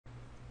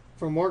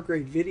For more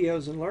great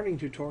videos and learning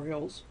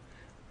tutorials,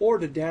 or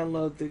to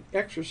download the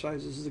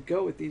exercises that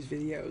go with these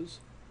videos,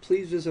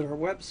 please visit our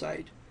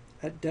website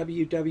at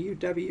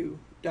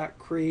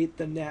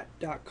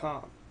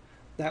www.createthenet.com.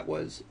 That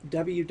was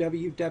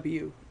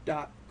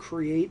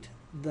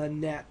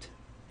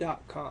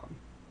www.createthenet.com.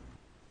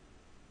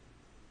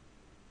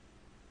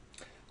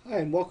 Hi,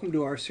 and welcome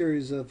to our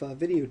series of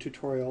video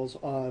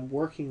tutorials on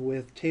working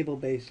with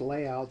table-based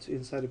layouts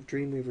inside of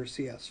Dreamweaver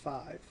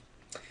CS5.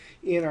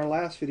 In our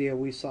last video,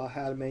 we saw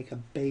how to make a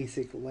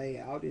basic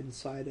layout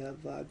inside of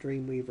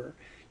Dreamweaver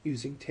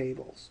using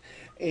tables.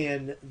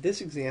 And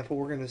this example,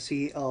 we're going to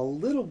see a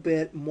little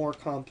bit more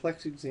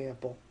complex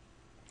example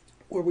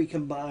where we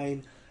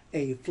combine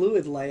a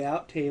fluid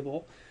layout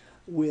table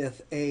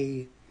with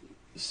a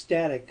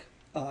static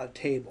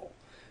table,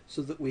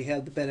 so that we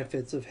have the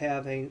benefits of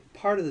having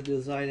part of the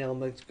design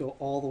elements go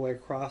all the way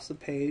across the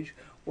page,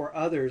 where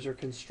others are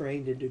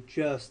constrained into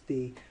just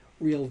the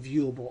real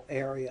viewable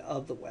area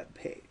of the web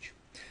page.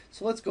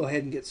 So let's go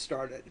ahead and get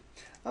started.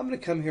 I'm going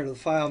to come here to the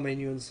File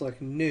menu and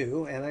select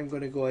New, and I'm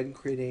going to go ahead and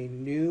create a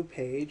new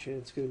page, and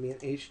it's going to be an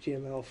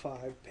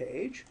HTML5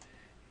 page.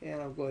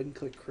 And I'll go ahead and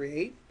click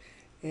Create,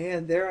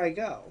 and there I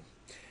go.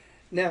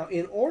 Now,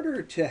 in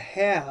order to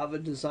have a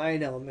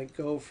design element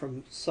go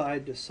from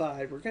side to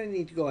side, we're going to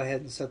need to go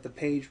ahead and set the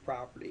page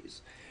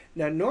properties.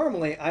 Now,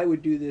 normally I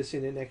would do this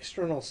in an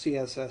external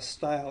CSS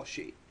style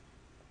sheet.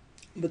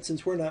 But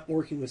since we're not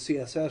working with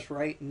CSS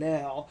right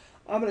now,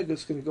 I'm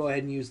just going to go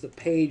ahead and use the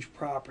page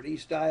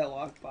properties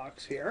dialog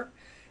box here.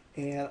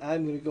 And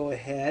I'm going to go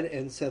ahead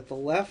and set the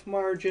left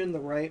margin, the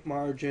right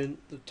margin,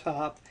 the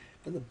top,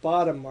 and the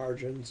bottom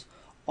margins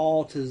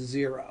all to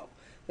 0.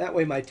 That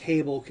way my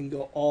table can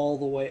go all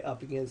the way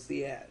up against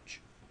the edge.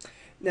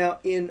 Now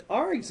in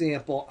our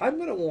example, I'm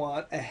going to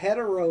want a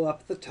header row up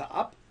at the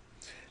top,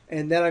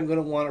 and then I'm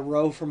going to want a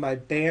row for my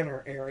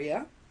banner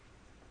area.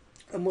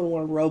 I'm going to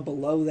want a row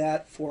below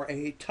that for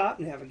a top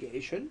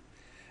navigation,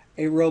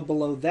 a row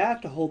below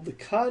that to hold the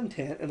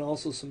content and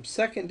also some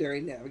secondary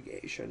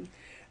navigation,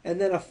 and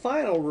then a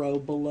final row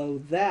below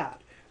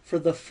that for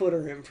the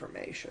footer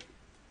information.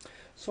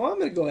 So I'm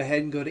going to go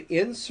ahead and go to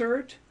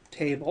Insert,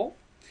 Table,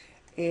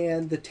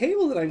 and the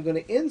table that I'm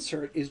going to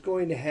insert is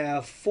going to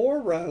have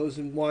 4 rows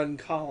and 1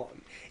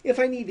 column. If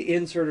I need to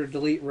insert or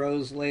delete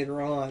rows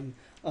later on,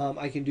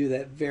 I can do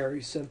that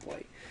very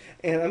simply.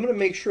 And I'm going to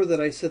make sure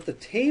that I set the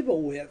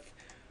table width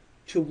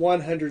to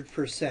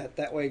 100%.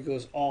 That way it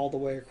goes all the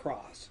way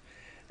across.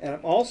 And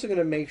I'm also going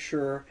to make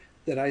sure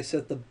that I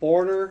set the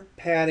border,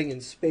 padding,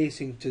 and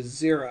spacing to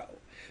 0,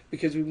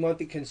 because we want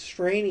the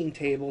constraining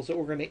tables that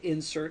we're going to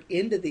insert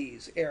into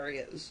these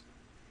areas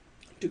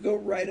to go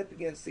right up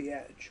against the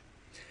edge.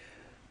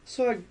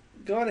 So I've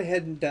gone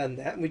ahead and done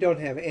that, and we don't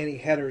have any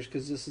headers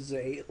because this is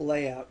a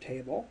layout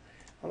table.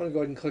 I'm going to go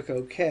ahead and click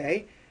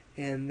OK,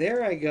 and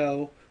there I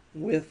go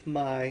with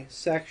my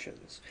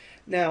sections.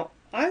 Now,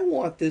 I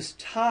want this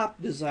top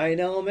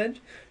design element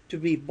to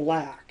be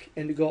black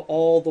and to go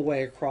all the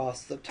way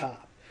across the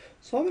top.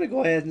 So I'm going to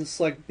go ahead and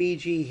select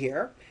BG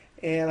here,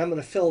 and I'm going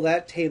to fill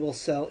that table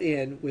cell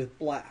in with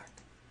black.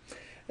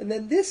 And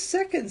then this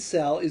second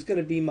cell is going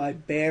to be my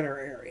banner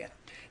area.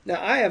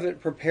 Now, I haven't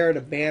prepared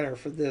a banner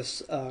for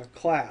this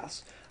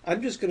class.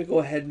 I'm just going to go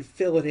ahead and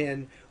fill it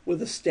in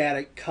with a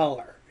static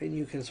color, and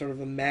you can sort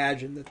of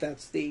imagine that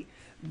that's the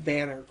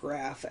banner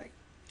graphic.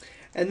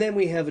 And then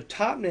we have a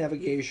top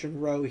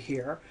navigation row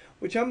here,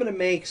 which I'm going to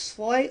make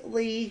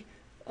slightly,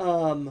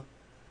 I'm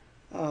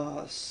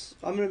going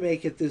to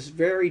make it this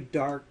very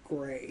dark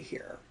gray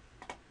here.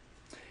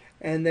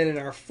 And then in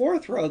our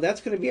 4th row, that's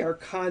going to be our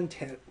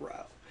content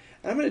row.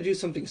 And I'm going to do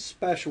something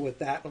special with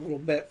that in a little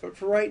bit, but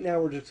for right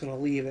now we're just going to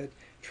leave it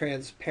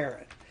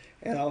transparent.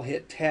 And I'll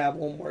hit Tab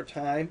one more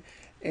time,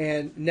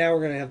 and now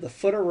we're going to have the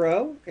footer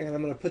row, and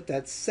I'm going to put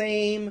that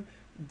same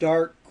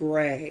dark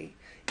gray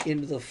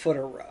into the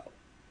footer row.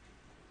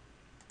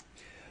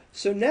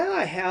 So now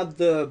I have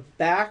the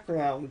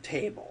background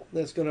table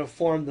that's going to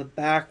form the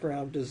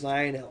background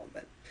design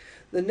element.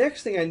 The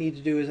next thing I need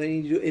to do is I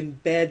need to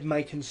embed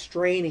my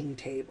constraining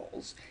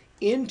tables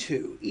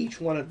into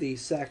each one of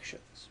these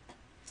sections.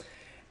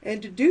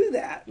 And to do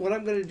that, what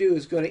I'm going to do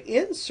is go to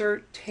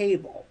Insert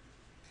Table.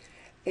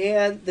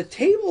 And the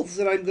tables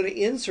that I'm going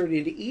to insert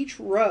into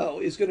each row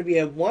is going to be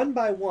a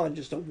 1-by-1,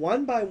 just a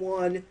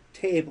 1-by-1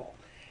 table.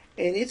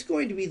 And it's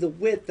going to be the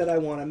width that I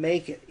want to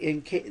make it.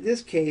 In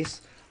this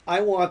case, I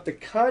want the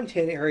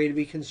content area to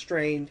be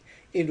constrained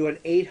into an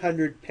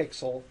 800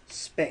 pixel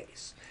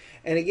space.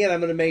 And again, I'm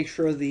going to make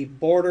sure the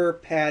border,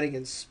 padding,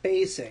 and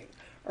spacing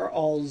are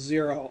all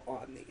 0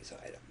 on these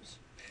items.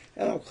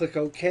 And I'll click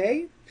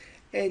OK,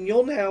 and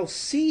you'll now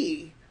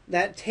see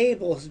that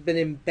table has been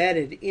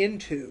embedded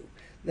into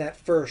that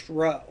first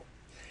row.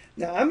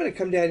 Now I'm going to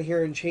come down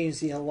here and change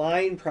the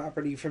Align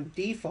property from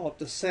default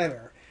to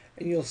center,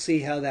 and you'll see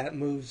how that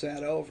moves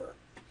that over.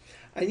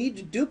 I need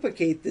to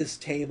duplicate this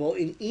table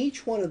in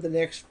each one of the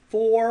next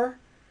 4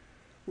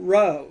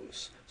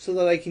 rows so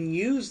that I can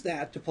use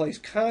that to place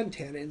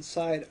content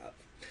inside of.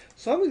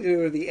 So I'm going to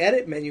go to the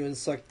Edit menu and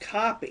select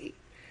Copy,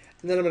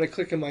 And then I'm going to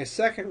click on my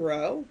second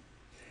row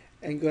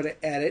and go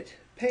to Edit,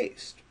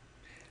 Paste.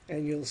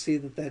 And you'll see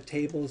that that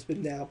table has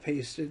been now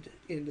pasted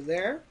into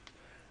there.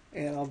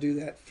 And I'll do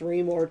that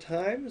 3 more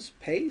times.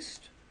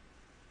 Paste,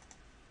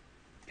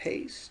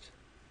 paste,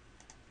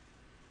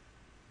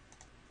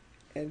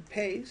 and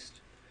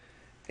paste.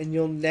 And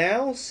you'll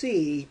now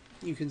see,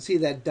 you can see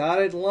that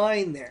dotted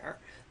line there.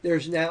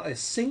 There's now a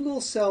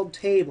single-celled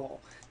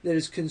table that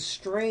is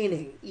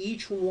constraining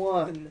each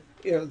one,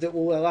 that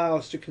will allow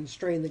us to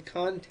constrain the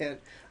content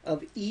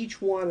of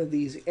each one of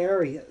these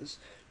areas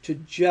to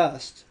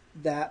just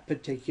that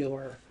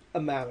particular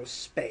amount of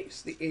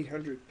space, the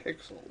 800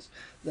 pixels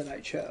that I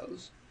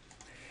chose.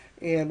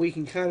 And we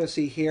can kind of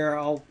see here,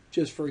 I'll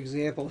just, for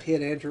example,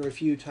 hit enter a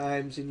few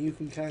times, and you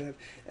can kind of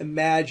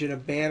imagine a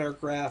banner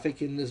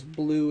graphic in this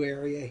blue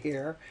area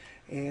here.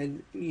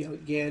 And,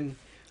 again,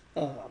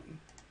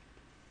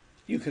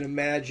 you can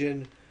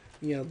imagine,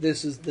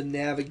 this is the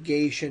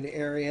navigation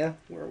area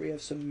where we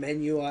have some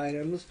menu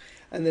items.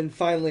 And then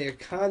finally a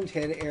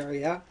content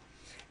area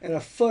and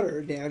a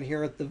footer down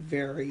here at the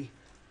very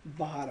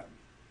bottom.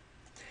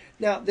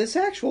 Now, this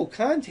actual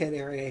content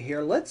area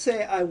here, let's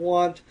say I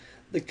want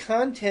the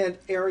content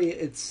area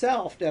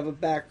itself to have a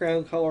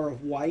background color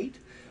of white,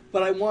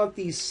 but I want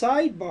these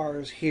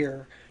sidebars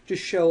here to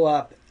show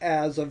up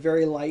as a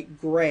very light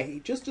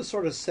gray, just to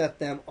sort of set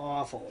them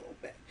off a little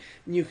bit.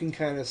 And you can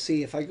kind of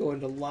see, if I go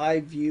into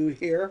live view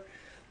here,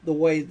 the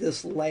way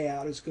this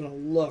layout is going to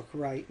look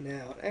right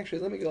now.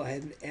 Actually, let me go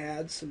ahead and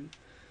add some,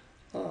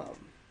 turn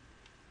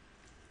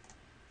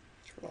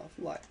off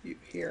live view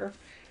here.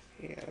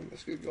 And I'm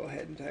just going to go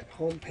ahead and type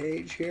home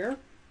page here,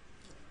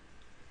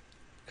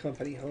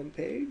 company home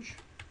page.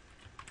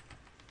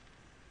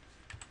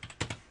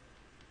 And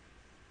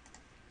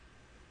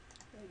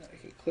I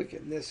can click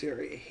in this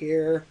area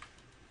here.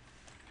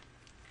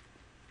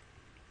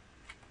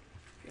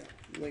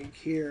 Link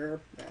here.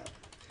 Now,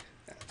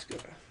 that's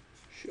going to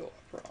show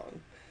up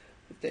wrong.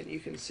 But then you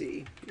can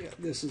see,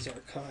 this is our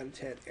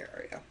content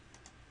area.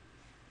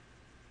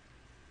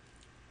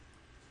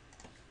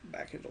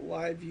 Back into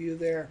live view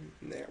there,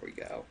 and there we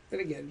go.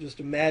 And again, just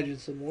imagine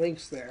some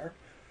links there.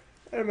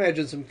 And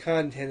imagine some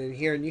content in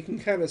here, and you can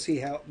kind of see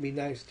how it would be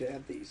nice to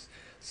have these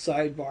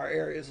sidebar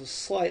areas a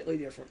slightly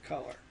different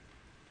color.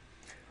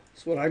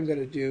 So what I'm going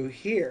to do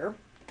here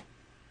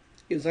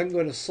is I'm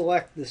going to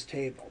select this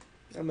table.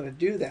 I'm going to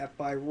do that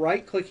by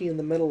right-clicking in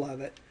the middle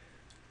of it,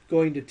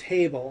 going to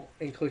Table,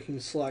 and clicking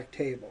Select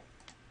Table.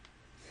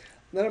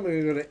 Then I'm going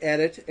to go to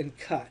Edit and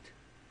Cut.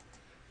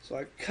 So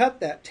I've cut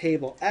that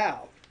table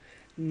out.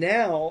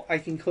 Now I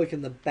can click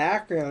in the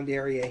background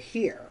area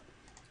here,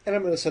 and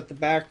I'm going to set the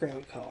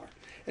background color.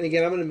 And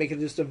again, I'm going to make it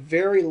just a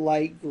very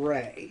light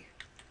gray.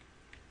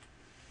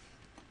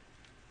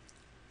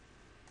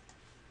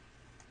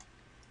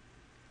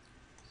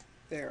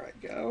 There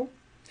I go.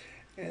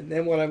 And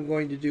then what I'm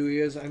going to do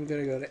is I'm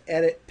going to go to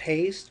Edit,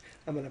 Paste.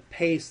 I'm going to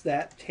paste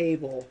that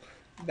table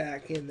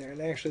back in there.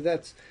 And actually,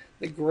 that's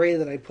the gray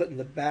that I put in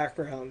the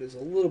background is a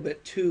little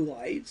bit too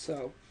light,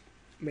 so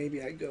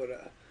maybe I go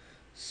to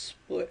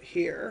Split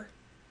here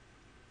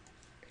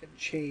and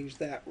change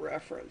that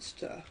reference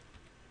to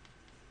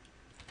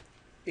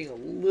being a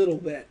little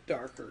bit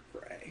darker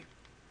gray.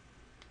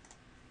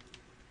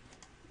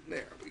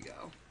 There we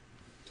go.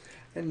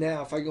 And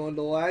now if I go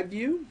into live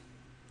view,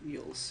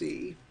 you'll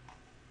see,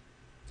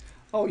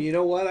 oh, you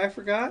know what I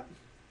forgot?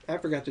 I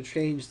forgot to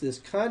change this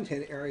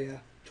content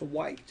area to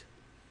white.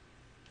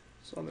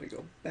 So I'm going to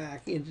go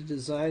back into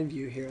design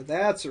view here.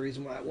 That's the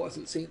reason why I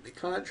wasn't seeing the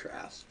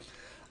contrast.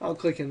 I'll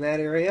click in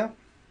that area,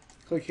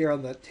 click here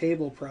on the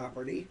table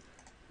property,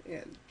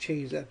 and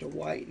change that to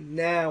white.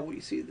 Now we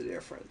see the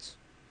difference.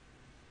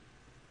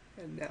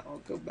 And now I'll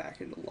go back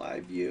into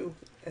live view,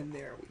 and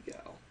there we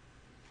go.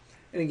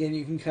 And again,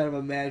 you can kind of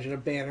imagine a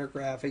banner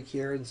graphic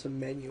here and some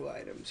menu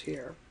items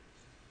here.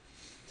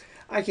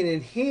 I can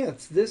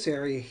enhance this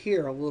area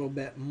here a little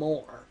bit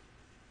more.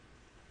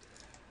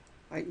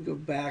 I can go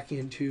back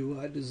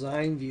into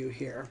design view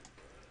here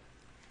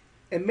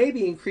and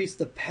maybe increase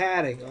the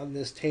padding on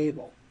this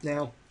table.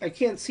 Now, I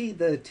can't see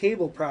the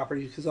table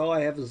properties because all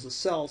I have is a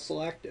cell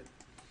selected.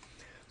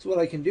 So what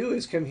I can do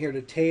is come here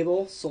to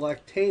Table,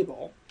 select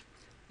Table.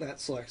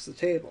 That selects the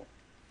table.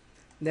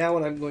 Now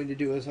what I'm going to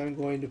do is I'm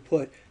going to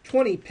put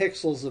 20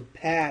 pixels of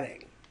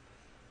padding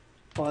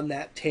on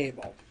that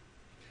table.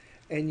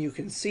 And you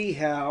can see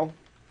how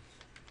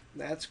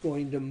that's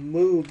going to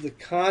move the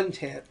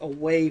content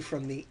away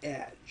from the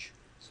edge.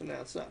 So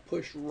now it's not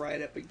pushed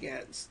right up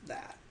against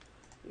that.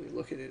 When we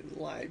look at it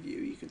in live view,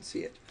 you can see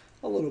it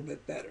a little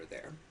bit better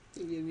there.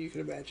 And you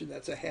can imagine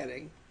that's a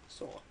heading,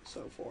 so on and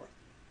so forth.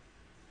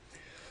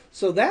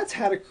 So that's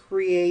how to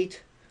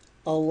create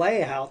a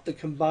layout that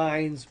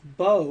combines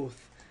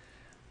both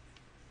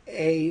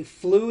a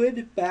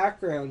fluid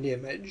background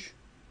image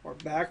or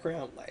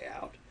background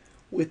layout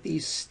with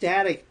these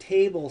static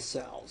table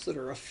cells that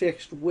are a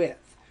fixed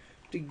width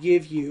to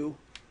give you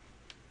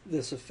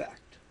this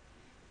effect.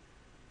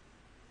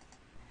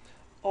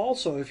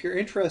 Also, if you're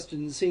interested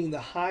in seeing the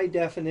high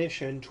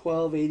definition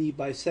 1280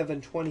 by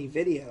 720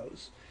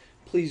 videos,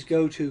 please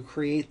go to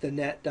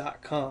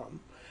createthenet.com.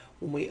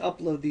 When we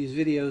upload these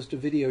videos to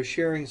video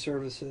sharing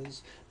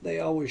services, they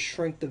always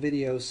shrink the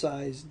video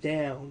size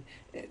down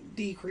and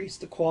decrease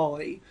the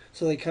quality,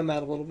 so they come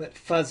out a little bit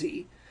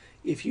fuzzy.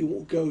 If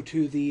you go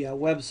to the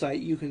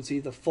website, you can see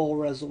the full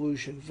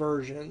resolution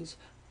versions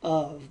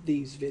of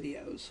these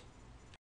videos.